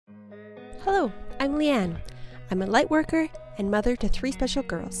Hello, I'm Leanne. I'm a light worker and mother to 3 special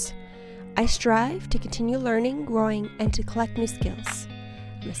girls. I strive to continue learning, growing, and to collect new skills.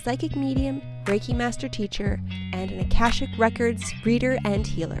 I'm a psychic medium, Reiki master teacher, and an Akashic Records reader and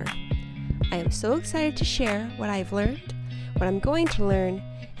healer. I am so excited to share what I've learned, what I'm going to learn,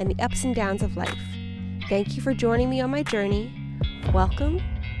 and the ups and downs of life. Thank you for joining me on my journey. Welcome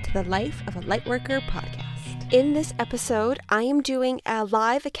to the Life of a Lightworker podcast. In this episode, I am doing a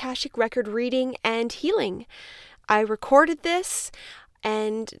live Akashic record reading and healing. I recorded this,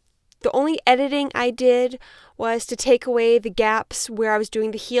 and the only editing I did was to take away the gaps where I was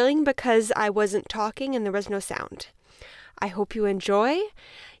doing the healing because I wasn't talking and there was no sound. I hope you enjoy.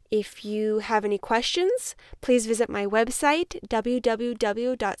 If you have any questions, please visit my website,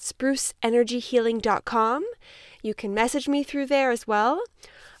 www.spruceenergyhealing.com. You can message me through there as well.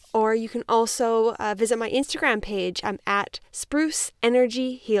 Or you can also visit my Instagram page. I'm at Spruce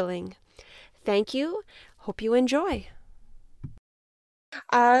Energy Healing. Thank you. Hope you enjoy.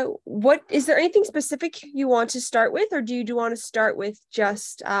 What is there anything specific you want to start with, or do you want to start with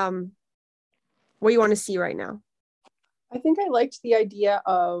just what you want to see right now? I think I liked the idea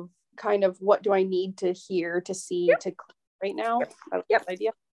of kind of what do I need to hear to see to right now. Yep.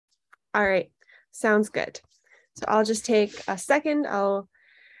 Idea. All right. Sounds good. So I'll just take a second. I'll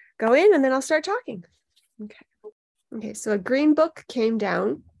go in and then I'll start talking. Okay. So a green book came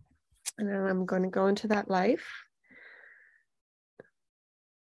down and then I'm going to go into that life.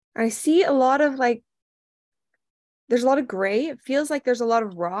 I see a lot of there's a lot of gray. It feels like there's a lot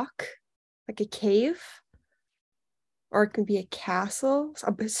of rock, like a cave, or it can be a castle,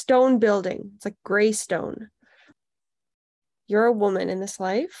 a stone building. It's like gray stone. You're a woman in this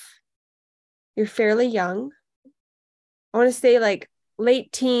life. You're fairly young. I want to say like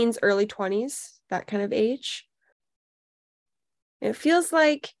late teens, early 20s, that kind of age. And it feels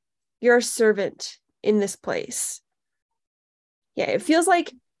like you're a servant in this place. Yeah, it feels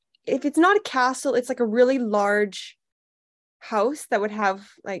like if it's not a castle, it's like a really large house that would have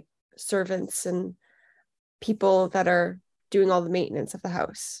like servants and people that are doing all the maintenance of the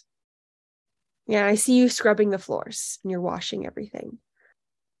house. Yeah, I see you scrubbing the floors and you're washing everything.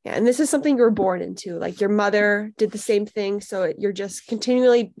 Yeah, and this is something you were born into. Like your mother did the same thing. So you're just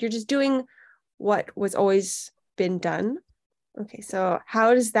doing what was always been done. Okay, so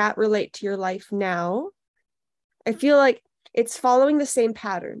how does that relate to your life now? I feel like it's following the same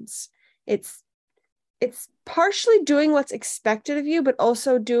patterns. It's partially doing what's expected of you, but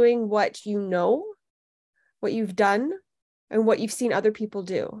also doing what you know, what you've done, and what you've seen other people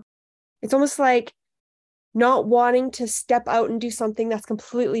do. It's almost like not wanting to step out and do something that's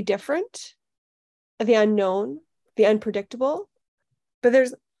completely different, the unknown, the unpredictable. But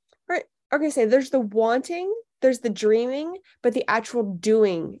there's the wanting, there's the dreaming, but the actual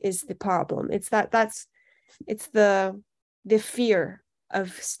doing is the problem. It's the fear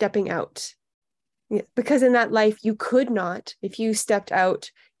of stepping out. Yeah, because in that life, you could not, if you stepped out,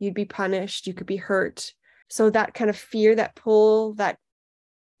 you'd be punished, you could be hurt. So that kind of fear, that pull, that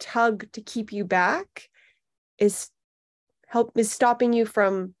tug to keep you back is stopping you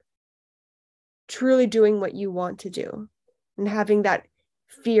from truly doing what you want to do and having that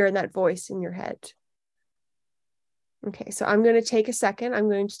fear and that voice in your head. Okay, so I'm going to take a second. I'm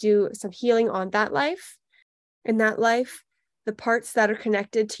going to do some healing on that life. In that life, the parts that are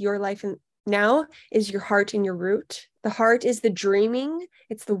connected to your life now is your heart and your root. The heart is the dreaming,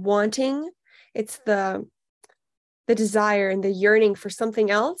 it's the wanting, it's the desire and the yearning for something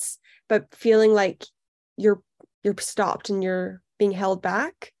else, but feeling like you're stopped and you're being held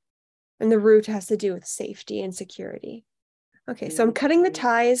back. And the root has to do with safety and security. Okay, so I'm cutting the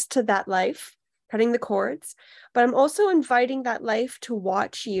ties to that life, cutting the cords, but I'm also inviting that life to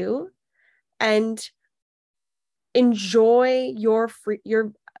watch you and enjoy your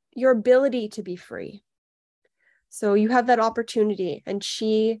ability to be free. So you have that opportunity, and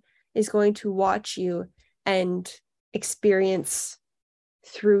she is going to watch you and experience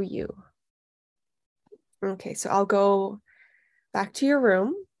through you. Okay, so I'll go back to your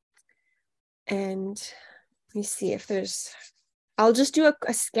room and let me see if I'll just do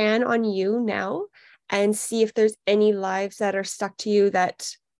a scan on you now and see if there's any lives that are stuck to you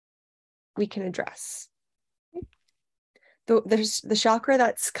that we can address. There's the chakra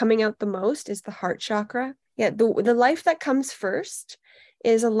that's coming out the most is the heart chakra. Yeah, the life that comes first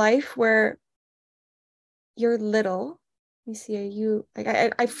is a life where you're little. Let me see,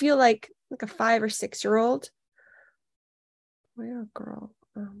 I feel like a 5 or 6 year old. Where a girl?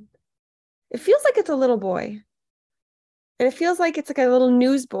 It feels like it's a little boy. And it feels like it's like a little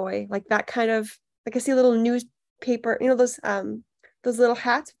newsboy, like that kind of, like I see a little newspaper, those those little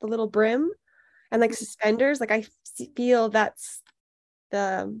hats with the little brim and like suspenders. Like I feel that's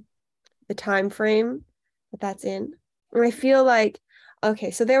the time frame that's in. And I feel like,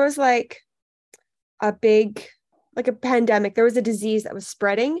 okay, so there was like a big, like a pandemic. There was a disease that was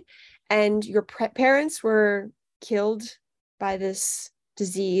spreading, and your parents were killed by this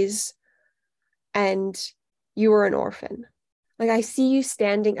disease, and you were an orphan. Like I see you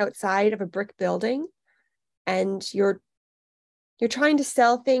standing outside of a brick building, and you're trying to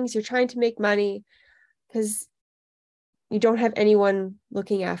sell things, you're trying to make money because you don't have anyone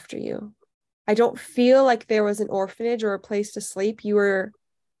looking after you. I don't feel like there was an orphanage or a place to sleep. You were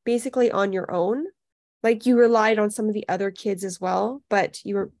basically on your own. Like you relied on some of the other kids as well, but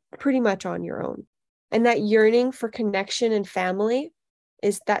you were pretty much on your own. And that yearning for connection and family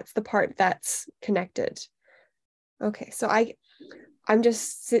that's the part that's connected. Okay, so I'm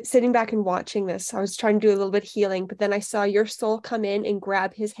just sitting back and watching this. I was trying to do a little bit of healing, but then I saw your soul come in and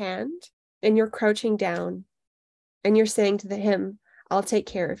grab his hand, and you're crouching down and you're saying to him, I'll take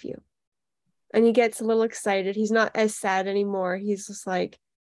care of you. And he gets a little excited. He's not as sad anymore. He's just like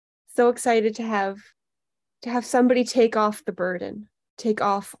so excited to have somebody take off the burden, take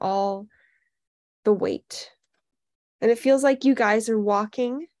off all the weight. And it feels like you guys are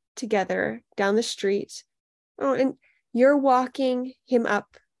walking together down the street. Oh, and you're walking him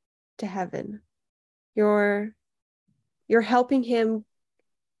up to heaven. You're helping him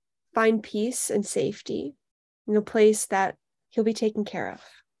find peace and safety in a place that he'll be taken care of.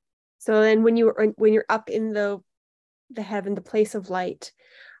 So then when you're up in the heaven, the place of light,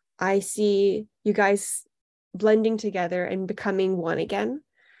 I see you guys blending together and becoming one again.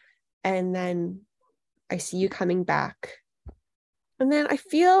 And then I see you coming back. And then I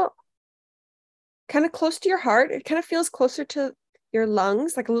feel kind of close to your heart. It kind of feels closer to your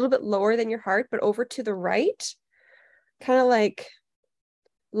lungs, like a little bit lower than your heart, but over to the right, kind of like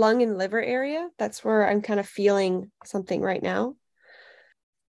lung and liver area. That's where I'm kind of feeling something right now.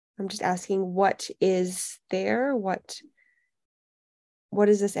 I'm just asking, what is there? What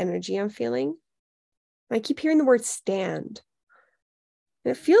is this energy I'm feeling? I keep hearing the word stand.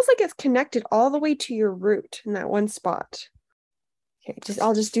 And it feels like it's connected all the way to your root in that one spot. Okay,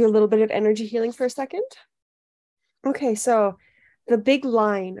 I'll just do a little bit of energy healing for a second. Okay, so the big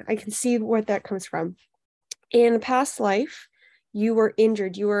line, I can see where that comes from. In a past life, you were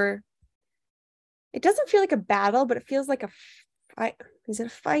injured. It doesn't feel like a battle, but it feels like a fight. Is it a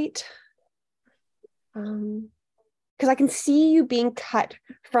fight? Because I can see you being cut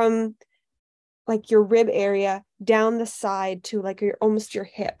from like your rib area down the side to like almost your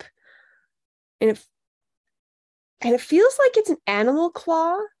hip. And it feels like it's an animal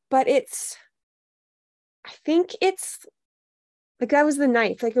claw, but I think it's like that was the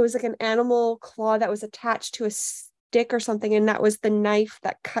knife. Like it was like an animal claw that was attached to a stick or something, and that was the knife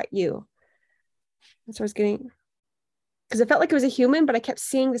that cut you. That's what I was getting. Because it felt like it was a human, but I kept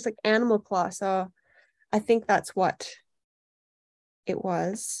seeing this like animal claw. So I think that's what it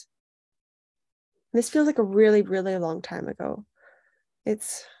was. This feels like a really, really long time ago.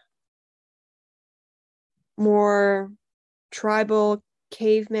 It's more tribal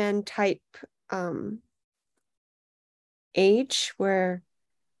caveman type age where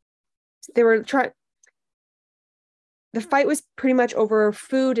they were trying. The fight was pretty much over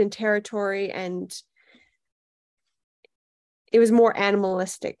food and territory, and it was more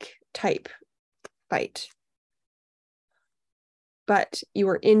animalistic type fight. But you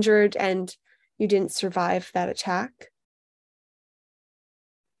were injured and you didn't survive that attack.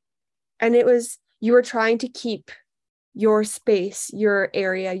 And you were trying to keep your space, your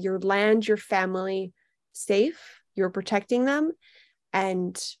area, your land, your family safe. You're protecting them,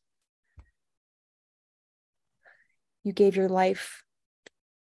 and you gave your life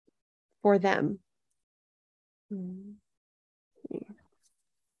for them.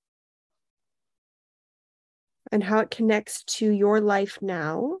 And how it connects to your life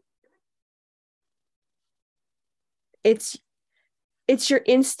now. It's your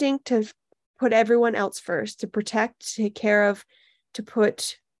instinct to put everyone else first, to protect, to take care of, to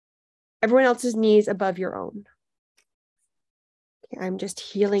put everyone else's needs above your own. Okay, I'm just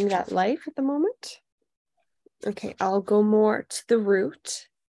healing that life at the moment. Okay, I'll go more to the root.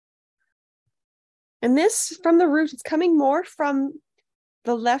 And this, from the root, it's coming more from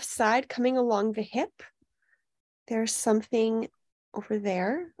the left side, coming along the hip. There's something over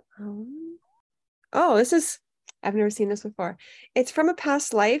there. I've never seen this before. It's from a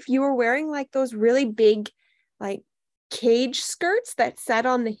past life. You were wearing like those really big, like cage skirts that sat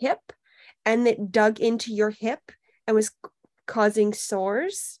on the hip and that dug into your hip and was causing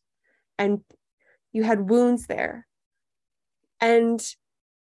sores, and you had wounds there. And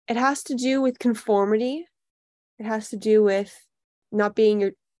it has to do with conformity. It has to do with not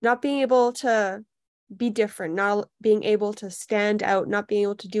being able to be different, not being able to stand out, not being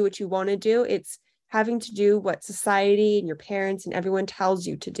able to do what you want to do. It's having to do what society and your parents and everyone tells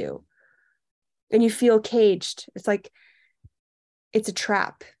you to do. And you feel caged. It's like it's a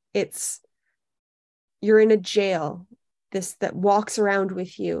trap. You're in a jail, this that walks around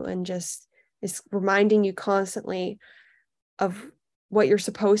with you and just is reminding you constantly of what you're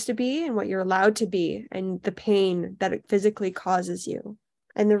supposed to be and what you're allowed to be and the pain that it physically causes you.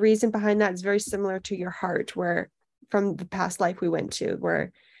 And the reason behind that is very similar to your heart, where from the past life we went to,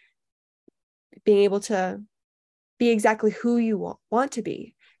 where being able to be exactly who you want to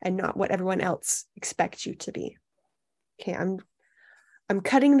be and not what everyone else expects you to be. Okay, I'm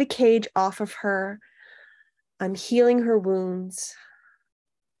cutting the cage off of her. I'm healing her wounds.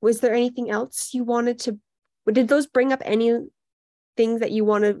 Was there anything else you wanted to, did those bring up any things that you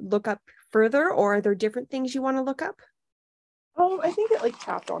want to look up further, or are there different things you want to look up? I think it like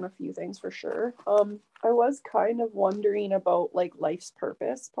tapped on a few things for sure. I was kind of wondering about like life's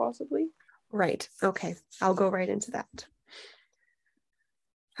purpose, possibly. Right. Okay. I'll go right into that.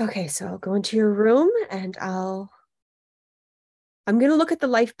 Okay, so I'll go into your room and I'm going to look at the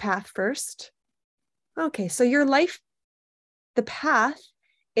life path first. Okay, so your life, the path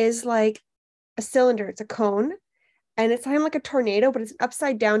is like a cylinder, it's a cone, and it's kind of like a tornado, but it's an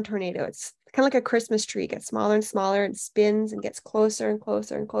upside down tornado. It's kind of like a Christmas tree, it gets smaller and smaller and spins and gets closer and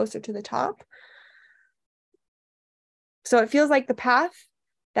closer and closer to the top. So it feels like the path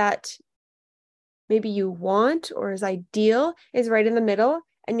that maybe you want or is ideal is right in the middle,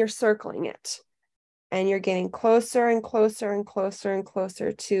 and you're circling it. And you're getting closer and closer and closer and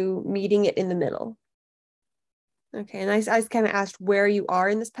closer to meeting it in the middle. Okay, and I kind of asked where you are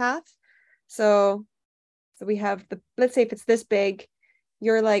in this path. So we have let's say if it's this big,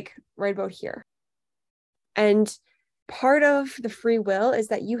 you're like right about here. And part of the free will is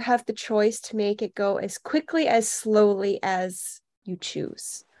that you have the choice to make it go as quickly, as slowly as you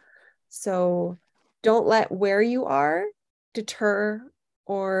choose. So don't let where you are deter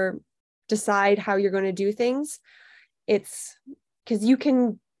or decide how you're going to do things. It's because you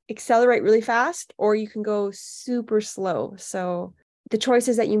can accelerate really fast or you can go super slow. So the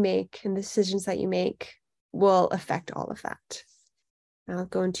choices that you make and the decisions that you make will affect all of that. I'll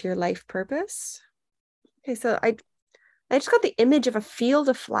go into your life purpose. Okay, so I just got the image of a field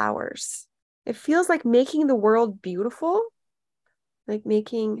of flowers. It feels like making the world beautiful, like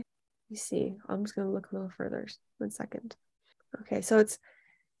making, you see, I'm just going to look a little further. 1 second. Okay, so it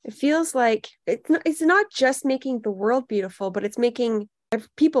feels like it's not just making the world beautiful, but it's making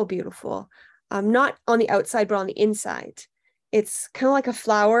people beautiful. Not on the outside, but on the inside. It's kind of like a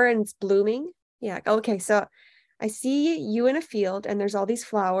flower and it's blooming. Yeah. Okay. So I see you in a field and there's all these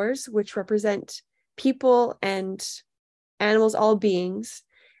flowers, which represent people and animals, all beings.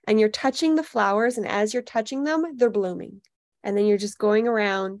 And you're touching the flowers. And as you're touching them, they're blooming. And then you're just going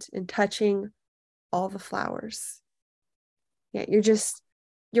around and touching all the flowers. Yeah.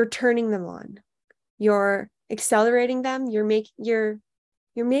 You're turning them on. You're accelerating them. You're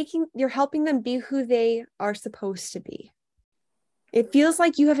helping them be who they are supposed to be. It feels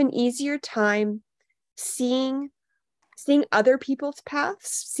like you have an easier time seeing other people's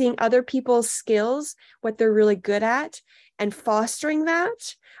paths, seeing other people's skills, what they're really good at, and fostering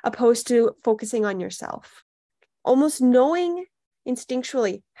that, opposed to focusing on yourself. Almost knowing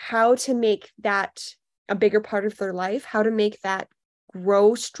instinctually how to make that a bigger part of their life, how to make that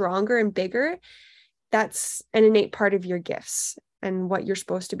grow stronger and bigger. That's an innate part of your gifts and what you're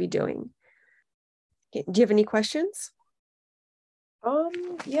supposed to be doing. Okay, do you have any questions?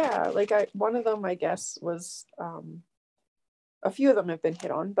 Yeah, like one of them I guess was a few of them have been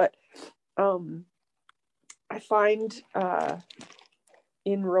hit on, but I find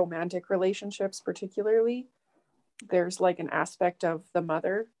in romantic relationships particularly, there's like an aspect of the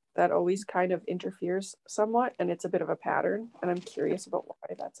mother that always kind of interferes somewhat, and it's a bit of a pattern, and I'm curious about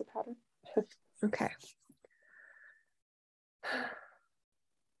why that's a pattern. Okay.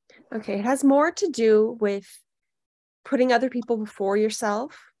 Okay, it has more to do with putting other people before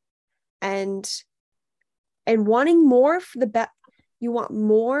yourself and wanting more for the best. You want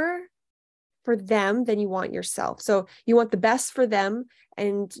more for them than you want yourself. So you want the best for them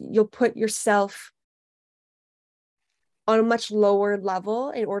and you'll put yourself on a much lower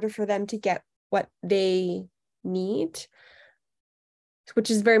level in order for them to get what they need, which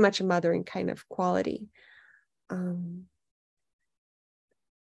is very much a mothering kind of quality. And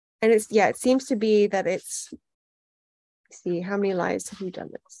it seems to be that see, how many lives have you done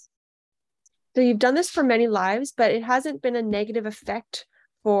this? So you've done this for many lives, but it hasn't been a negative effect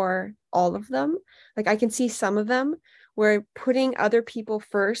for all of them. Like I can see some of them where putting other people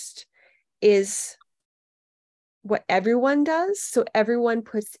first is what everyone does. So everyone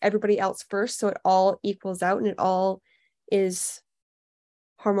puts everybody else first. So it all equals out and it all is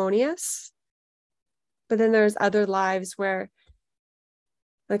harmonious. But then there's other lives where,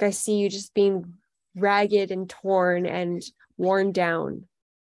 like, I see you just being ragged and torn and worn down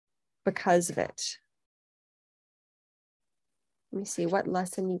because of it. Let me see what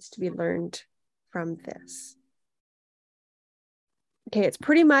lesson needs to be learned from this. Okay, it's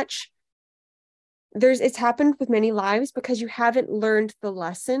pretty much it's happened with many lives because you haven't learned the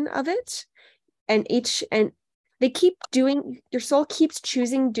lesson of it. And they keep doing, your soul keeps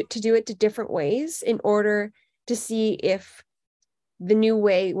choosing to do it to different ways in order to see if the new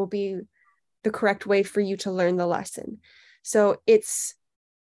way will be the correct way for you to learn the lesson. So the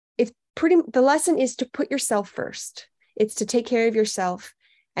lesson is to put yourself first. It's to take care of yourself,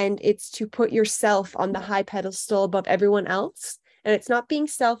 and it's to put yourself on the high pedestal above everyone else. And it's not being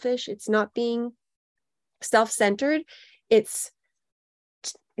selfish. It's not being self-centered. It's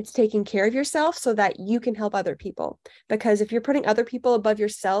taking care of yourself so that you can help other people. Because if you're putting other people above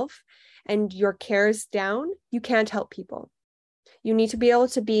yourself and your care is down, you can't help people. You need to be able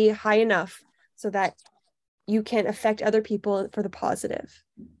to be high enough so that you can affect other people for the positive.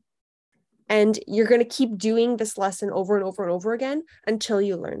 And you're going to keep doing this lesson over and over and over again until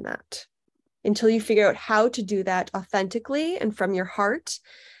you learn that, until you figure out how to do that authentically and from your heart,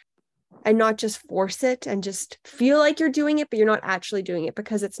 and not just force it and just feel like you're doing it, but you're not actually doing it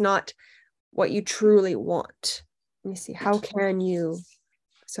because it's not what you truly want. Let me see.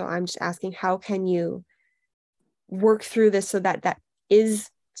 So I'm just asking, how can you work through this so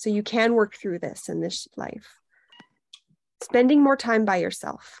you can work through this in this life? Spending more time by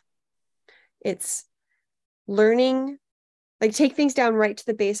yourself. It's learning, like take things down right to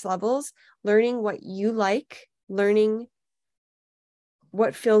the base levels, learning what you like, learning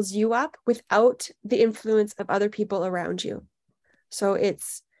what fills you up without the influence of other people around you. So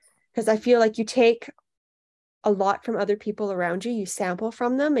it's because I feel like you take a lot from other people around you, you sample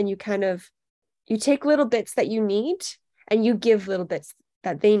from them, and you take little bits that you need and you give little bits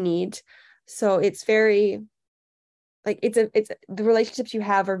that they need. So it's very like it's the relationships you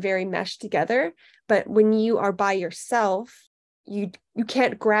have are very meshed together. But when you are by yourself, you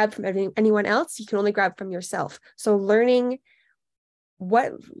can't grab from anyone else. You can only grab from yourself. So learning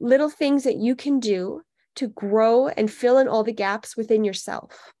what little things that you can do to grow and fill in all the gaps within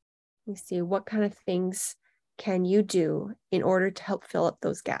yourself. You see, what kind of things can you do in order to help fill up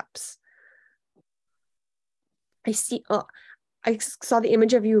those gaps? I saw the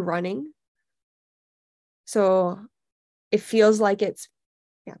image of you running. So it feels like it's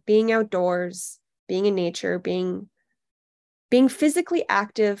being outdoors, being in nature, being physically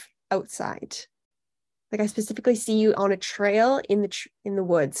active outside. Like I specifically see you on a trail in the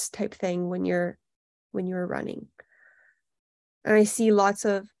woods type thing when you're running. And I see and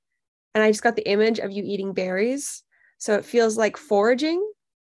I just got the image of you eating berries. So it feels like foraging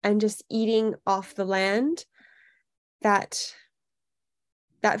and just eating off the land that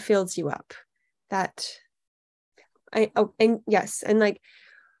fills you up. And like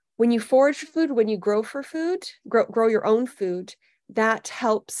when you forage for food, when you grow for food, grow your own food, that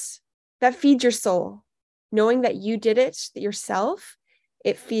feeds your soul. Knowing that you did it yourself,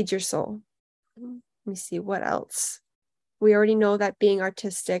 it feeds your soul. Let me see what else. We already know that being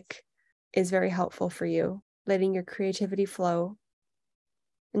artistic is very helpful for you, letting your creativity flow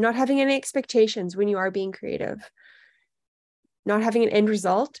and not having any expectations when you are being creative, not having an end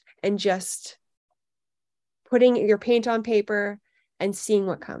result and just putting your paint on paper and seeing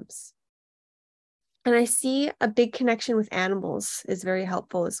what comes. And I see a big connection with animals is very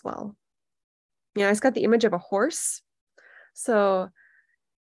helpful as well. I just got the image of a horse. So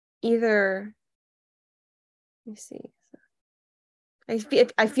either, let me see.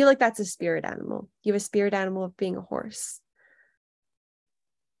 I feel like that's a spirit animal. You have a spirit animal of being a horse.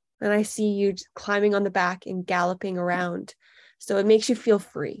 And I see you climbing on the back and galloping around. So it makes you feel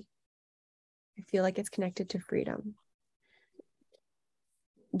free. I feel like it's connected to freedom.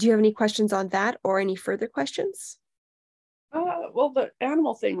 Do you have any questions on that or any further questions? Well, the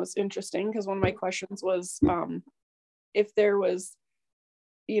animal thing was interesting because one of my questions was if there was,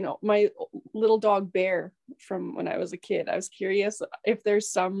 my little dog Bear from when I was a kid. I was curious if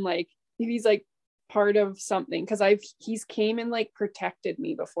there's some if he's like part of something because he's came and like protected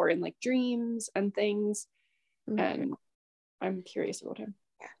me before in like dreams and things, and I'm curious about him.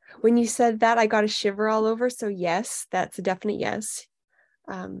 When you said that, I got a shiver all over. So yes, that's a definite yes.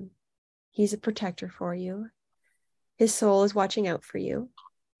 He's a protector for you. His soul is watching out for you.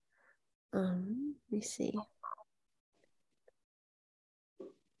 Let me see.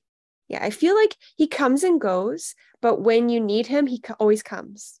 Yeah, I feel like he comes and goes, but when you need him, he always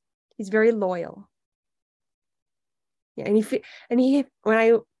comes. He's very loyal. Yeah, and he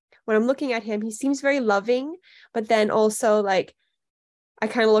when I'm looking at him, he seems very loving, but then also like I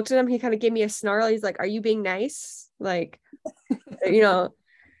kind of looked at him, he kind of gave me a snarl. He's like, "Are you being nice?" Like, you know,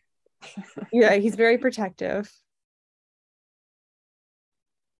 yeah, he's very protective.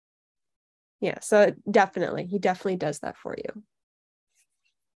 Yeah, so definitely, he definitely does that for you.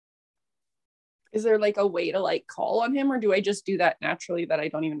 Is there like a way to like call on him, or do I just do that naturally that I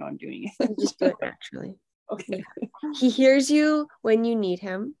don't even know I'm doing it? You just do it naturally. Okay. Yeah. He hears you when you need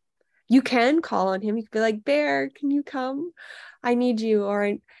him. You can call on him. You can be like, "Bear, can you come? I need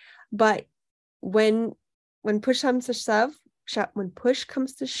you." But when push comes to when push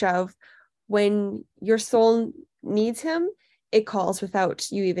comes to shove, when your soul needs him, it calls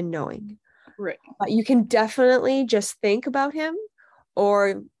without you even knowing. Right. But you can definitely just think about him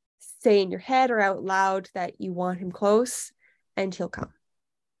or say in your head or out loud that you want him close and he'll come.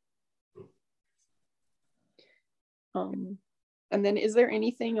 And then is there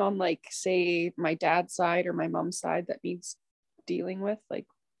anything on like say my dad's side or my mom's side that needs dealing with, like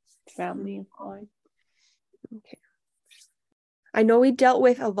family line? Okay. I know we dealt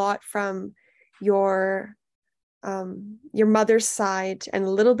with a lot from your mother's side and a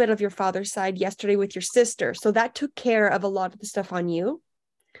little bit of your father's side yesterday with your sister. So that took care of a lot of the stuff on you,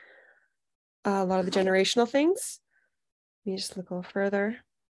 a lot of the generational things. Let me just look a little further.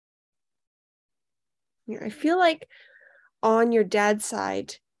 Yeah, I feel like on your dad's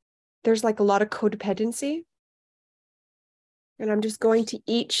side, there's like a lot of codependency. And I'm just going to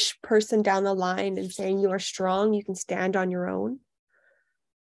each person down the line and saying, you are strong. You can stand on your own.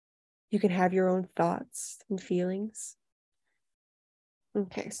 You can have your own thoughts and feelings.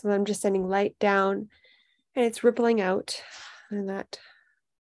 Okay, so I'm just sending light down and it's rippling out. And that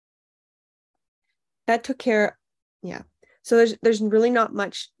took care. Yeah. So there's really not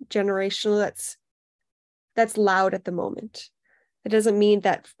much generational that's loud at the moment. It doesn't mean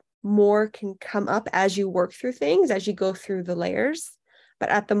that more can come up as you work through things, as you go through the layers. But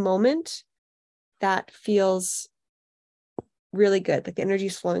at the moment, that feels really good. Like the energy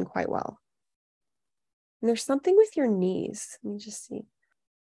is flowing quite well. And there's something with your knees. Let me just see.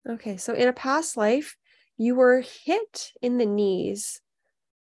 Okay, so in a past life, you were hit in the knees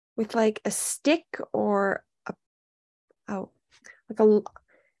with like a stick or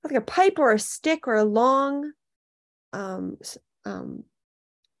like a pipe or a stick or a long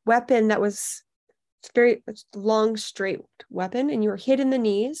weapon that was very long, straight weapon, and you were hit in the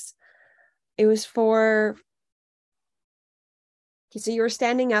knees. It was for, so you were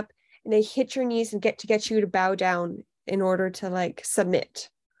standing up and they hit your knees and get you to bow down in order to like submit.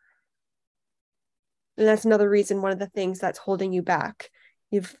 And that's another reason, one of the things that's holding you back.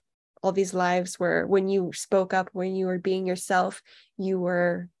 You've all these lives where when you spoke up, when you were being yourself, you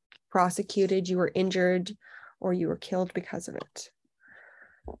were prosecuted, you were injured, or you were killed because of it.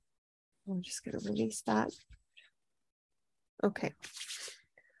 I'm just going to release that. Okay.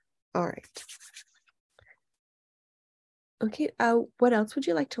 All right. Okay. What else would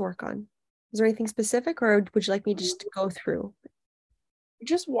you like to work on? Is there anything specific, or would you like me just to go through?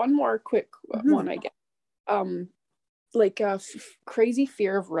 Just one more quick one, I guess. Like a crazy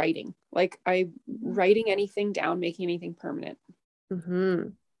fear of writing. Like I writing anything down, making anything permanent.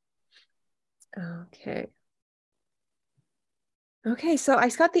 Okay. Okay, so I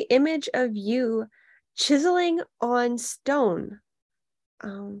got the image of you chiseling on stone,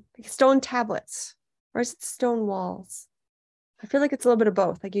 like stone tablets, or is it stone walls? I feel like it's a little bit of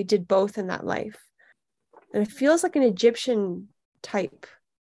both. Like you did both in that life, and it feels like an Egyptian type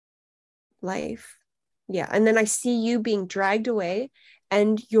life. Yeah, and then I see you being dragged away,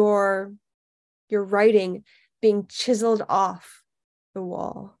 and your writing being chiseled off the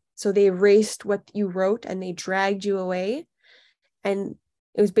wall. So they erased what you wrote and they dragged you away. And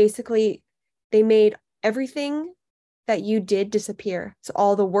it was basically, they made everything that you did disappear. So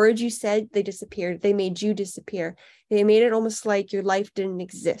all the words you said, they disappeared. They made you disappear. They made it almost like your life didn't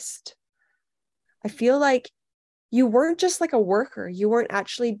exist. I feel like you weren't just like a worker. You weren't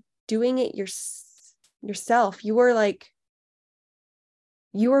actually doing it yourself. You were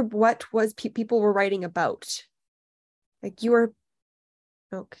what was people were writing about. Like you were,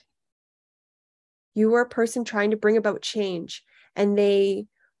 okay. You were a person trying to bring about change, and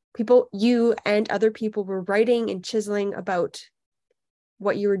you and other people were writing and chiseling about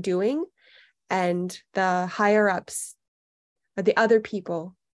what you were doing, and the higher ups, the other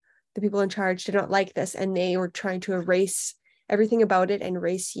people, the people in charge did not like this, and they were trying to erase everything about it and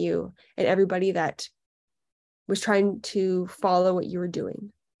erase you and everybody that was trying to follow what you were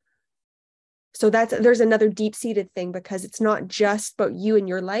doing. So there's another deep-seated thing, because it's not just about you and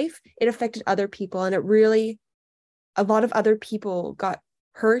your life. It affected other people, and a lot of other people got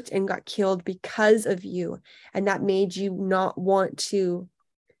hurt and got killed because of you, and that made you not want to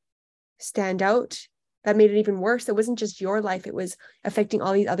stand out. That made it even worse. It wasn't just your life, it was affecting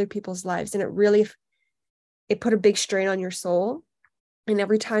all these other people's lives, and it put a big strain on your soul. And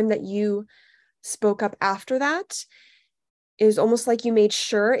every time that you spoke up after that, it was almost like you made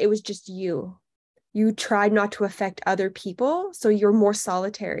sure it was just you. You tried not to affect other people, so you're more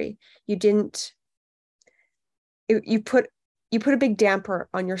solitary. You didn't you put a big damper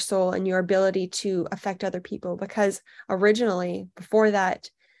on your soul and your ability to affect other people, because originally, before that,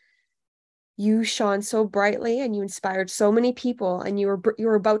 you shone so brightly and you inspired so many people, and you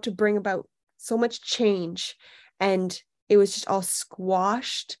were about to bring about so much change, and it was just all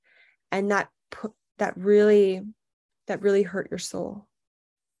squashed, and that really hurt your soul.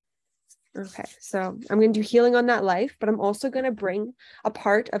 Okay, so I'm going to do healing on that life, but I'm also going to bring a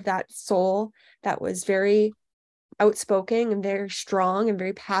part of that soul that was very outspoken and very strong and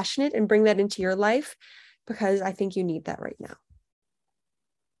very passionate, and bring that into your life, because I think you need that right now.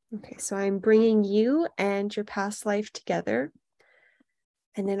 Okay, so I'm bringing you and your past life together.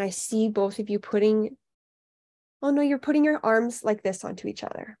 And then I see both of you you're putting your arms like this onto each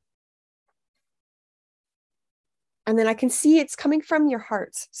other. And then I can see it's coming from your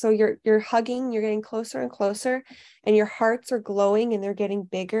hearts. So you're hugging, you're getting closer and closer, and your hearts are glowing and they're getting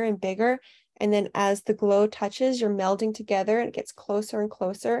bigger and bigger. And then as the glow touches, you're melding together and it gets closer and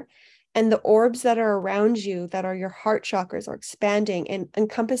closer. And the orbs that are around you, that are your heart chakras, are expanding and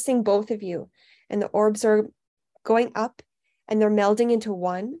encompassing both of you. And the orbs are going up and they're melding into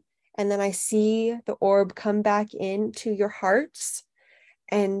one. And then I see the orb come back into your hearts.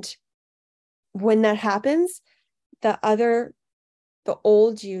 And when that happens, the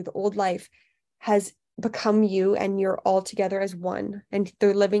old life has become you, and you're all together as one, and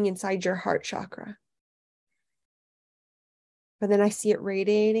they're living inside your heart chakra. But then I see it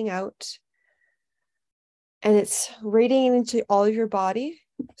radiating out, and it's radiating into all of your body.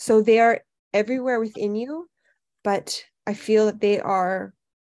 So they are everywhere within you, but I feel that they're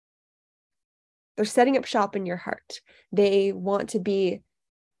setting up shop in your heart. They're going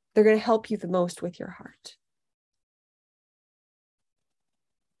to help you the most with your heart.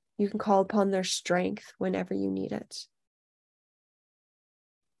 You can call upon their strength whenever you need it.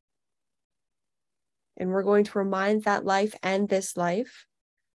 And we're going to remind that life and this life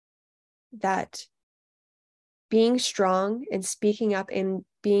that being strong and speaking up and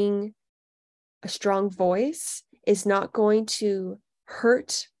being a strong voice is not going to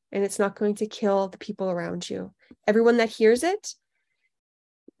hurt, and it's not going to kill the people around you. Everyone that hears it,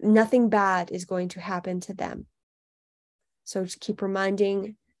 nothing bad is going to happen to them. So just keep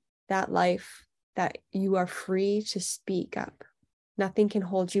reminding that life that you are free to speak up. Nothing can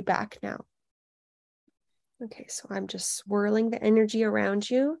hold you back now. Okay, so I'm just swirling the energy around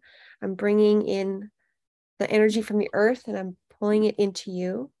you. I'm bringing in the energy from the earth and I'm pulling it into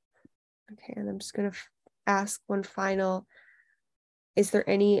you. Okay, and I'm just going to ask one final, is there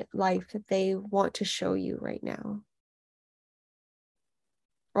any life that they want to show you right now?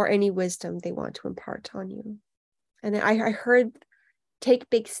 Or any wisdom they want to impart on you? And then I heard, take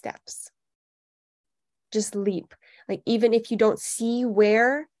big steps. Just leap. Like, even if you don't see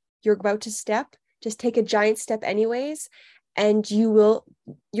where you're about to step, just take a giant step anyways, and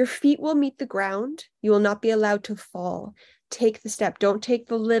your feet will meet the ground. You will not be allowed to fall. Take the step. Don't take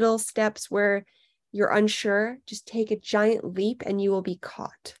the little steps where you're unsure. Just take a giant leap and you will be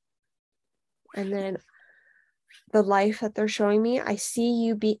caught. And then the life that they're showing me, I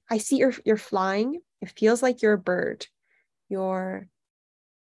see you're flying. It feels like you're a bird. You're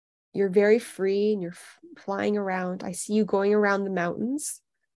very free and you're flying around. I see you going around the mountains.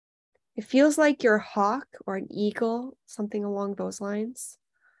 It feels like you're a hawk or an eagle, something along those lines.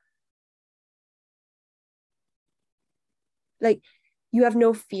 Like, you have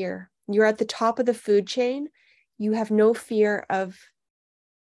no fear. You're at the top of the food chain. You have no fear of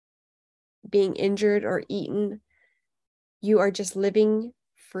being injured or eaten. You are just living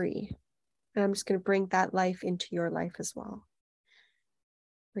free. And I'm just going to bring that life into your life as well,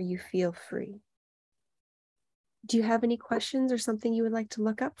 where you feel free. Do you have any questions or something you would like to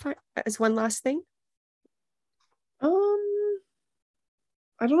look up as one last thing? I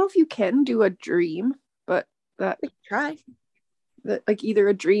don't know if you can do a dream, but that We can try. that, like either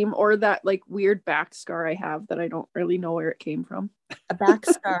a dream or that like weird back scar I have that I don't really know where it came from. A back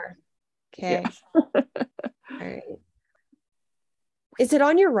scar. Okay. Yeah. All right. Is it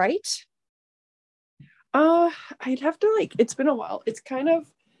on your right? I'd have to like, it's been a while. It's kind of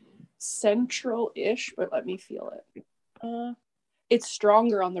central-ish, but let me feel it. It's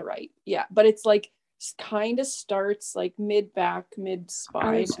stronger on the right. Yeah, but it's like kind of starts like mid back, mid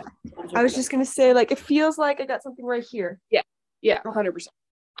spine. I was just gonna say, like, it feels like I got something right here. Yeah, 100%.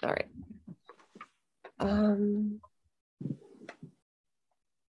 All right.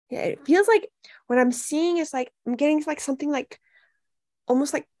 Yeah, it feels like what I'm seeing is like I'm getting like something like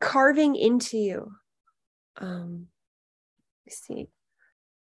almost like carving into you. Let's see.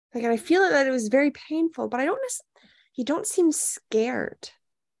 Like, and I feel that it was very painful, but you don't seem scared.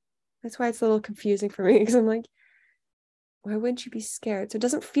 That's why it's a little confusing for me, because I'm like, why wouldn't you be scared? So it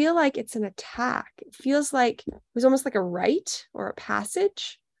doesn't feel like it's an attack. It feels like it was almost like a rite or a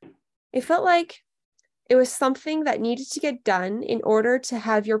passage. It felt like it was something that needed to get done in order to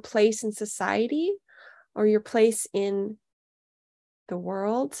have your place in society or your place in the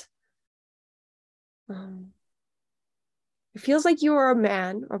world. It feels like you were a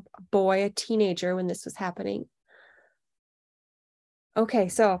man or a boy, a teenager when this was happening. Okay,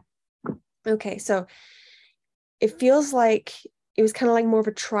 so it feels like it was kind of like more of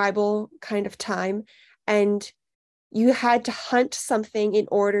a tribal kind of time, and you had to hunt something in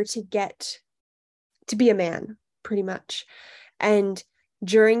order to get to be a man, pretty much. And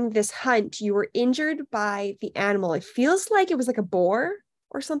during this hunt, you were injured by the animal. It feels like it was like a boar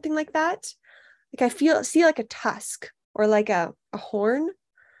or something like that. Like see like a tusk or like a horn.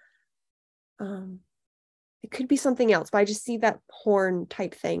 It could be something else, but I just see that horn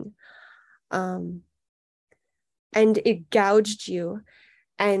type thing. And it gouged you,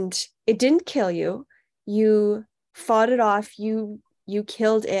 and it didn't kill you. You fought it off. You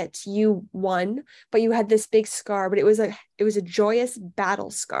killed it. You won, but you had this big scar, but it was a joyous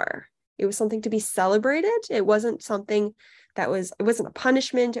battle scar. It was something to be celebrated. It wasn't something it wasn't a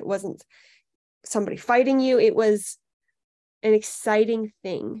punishment. It wasn't somebody fighting you. It was an exciting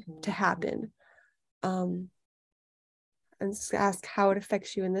thing to happen. And just ask how it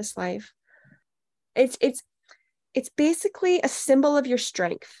affects you in this life. It's basically a symbol of your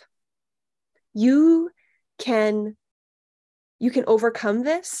strength. You can overcome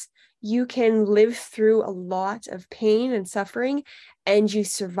this. You can live through a lot of pain and suffering, and you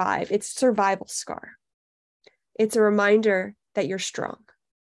survive. It's a survival scar. It's a reminder that you're strong.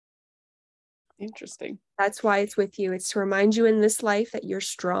 Interesting. That's why it's with you. It's to remind you in this life that you're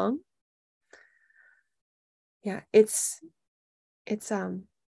strong. Yeah, it's kind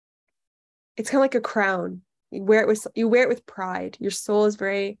of like a crown. You wear it with pride. Your soul is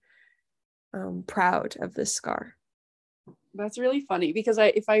very proud of this scar. That's really funny, because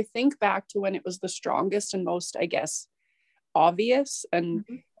if I think back to when it was the strongest and most, I guess, obvious and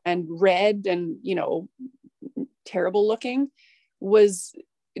red and, you know, terrible looking, was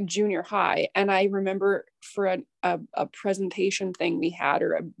junior high. And I remember for a presentation thing we had,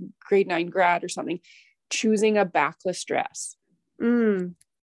 or a grade 9 grad or something, choosing a backless dress. And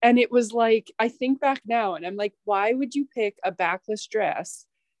it was like, I think back now and I'm like, why would you pick a backless dress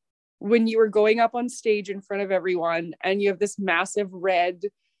when you were going up on stage in front of everyone and you have this massive red,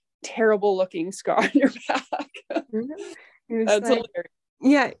 terrible looking scar on your back? That's like, hilarious.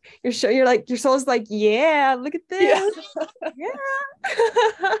 Yeah, you're like, your soul's like, yeah, look at this. Yeah.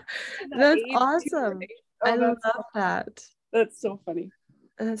 That's awesome. I love that. That's so funny.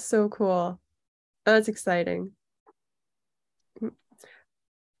 That's so cool. That's exciting.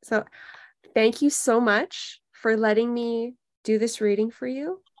 So thank you so much for letting me do this reading for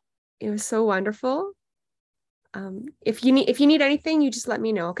you. It was so wonderful. If you need anything, you just let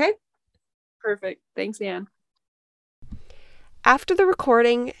me know, okay? Perfect. Thanks, Anne. After the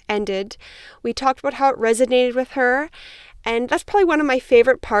recording ended, we talked about how it resonated with her, and that's probably one of my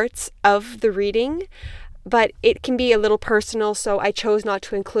favorite parts of the reading, but it can be a little personal, so I chose not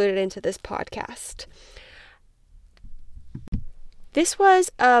to include it into this podcast. This was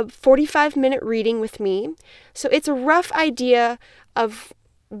a 45-minute reading with me, so it's a rough idea of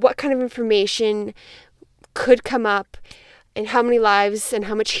what kind of information could come up and how many lives and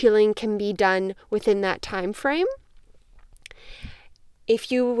how much healing can be done within that time frame.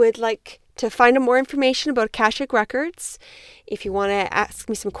 If you would like to find out more information about Akashic Records, if you want to ask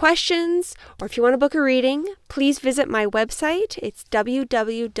me some questions, or if you want to book a reading, please visit my website. It's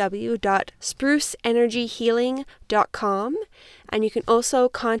www.spruceenergyhealing.com, and you can also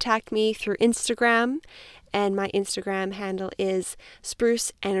contact me through Instagram, and my Instagram handle is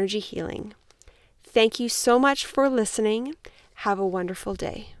Spruce Energy Healing. Thank you so much for listening. Have a wonderful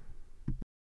day.